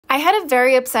I had a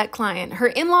very upset client. Her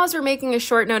in-laws were making a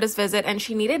short notice visit and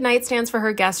she needed nightstands for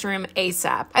her guest room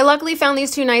ASAP. I luckily found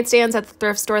these 2 nightstands at the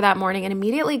thrift store that morning and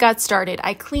immediately got started.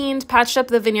 I cleaned, patched up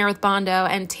the veneer with Bondo,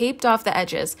 and taped off the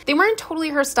edges. They weren't totally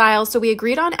her style, so we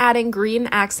agreed on adding green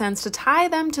accents to tie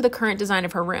them to the current design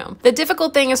of her room. The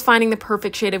difficult thing is finding the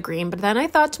perfect shade of green, but then I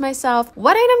thought to myself,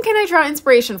 what item can I draw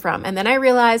inspiration from? And then I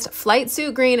realized flight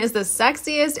suit green is the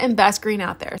sexiest and best green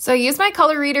out there. So I used my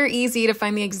color reader Easy to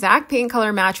find the exact paint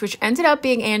color match, which ended up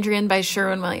being Andrian by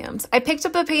Sherwin-Williams. I picked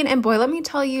up the paint and boy, let me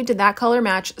tell you, did that color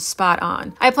match spot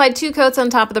on. I applied 2 coats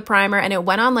on top of the primer and it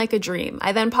went on like a dream.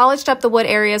 I then polished up the wood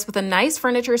areas with a nice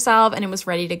furniture salve and it was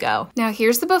ready to go. Now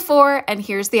here's the before and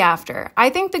here's the after.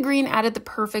 I think the green added the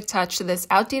perfect touch to this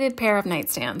outdated pair of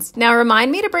nightstands. Now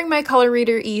remind me to bring my color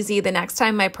reader Easy the next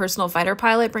time my personal fighter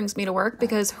pilot brings me to work,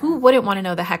 because who wouldn't want to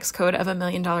know the hex code of $1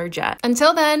 million jet?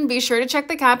 Until then, be sure to check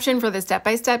the caption for the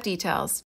step-by-step details.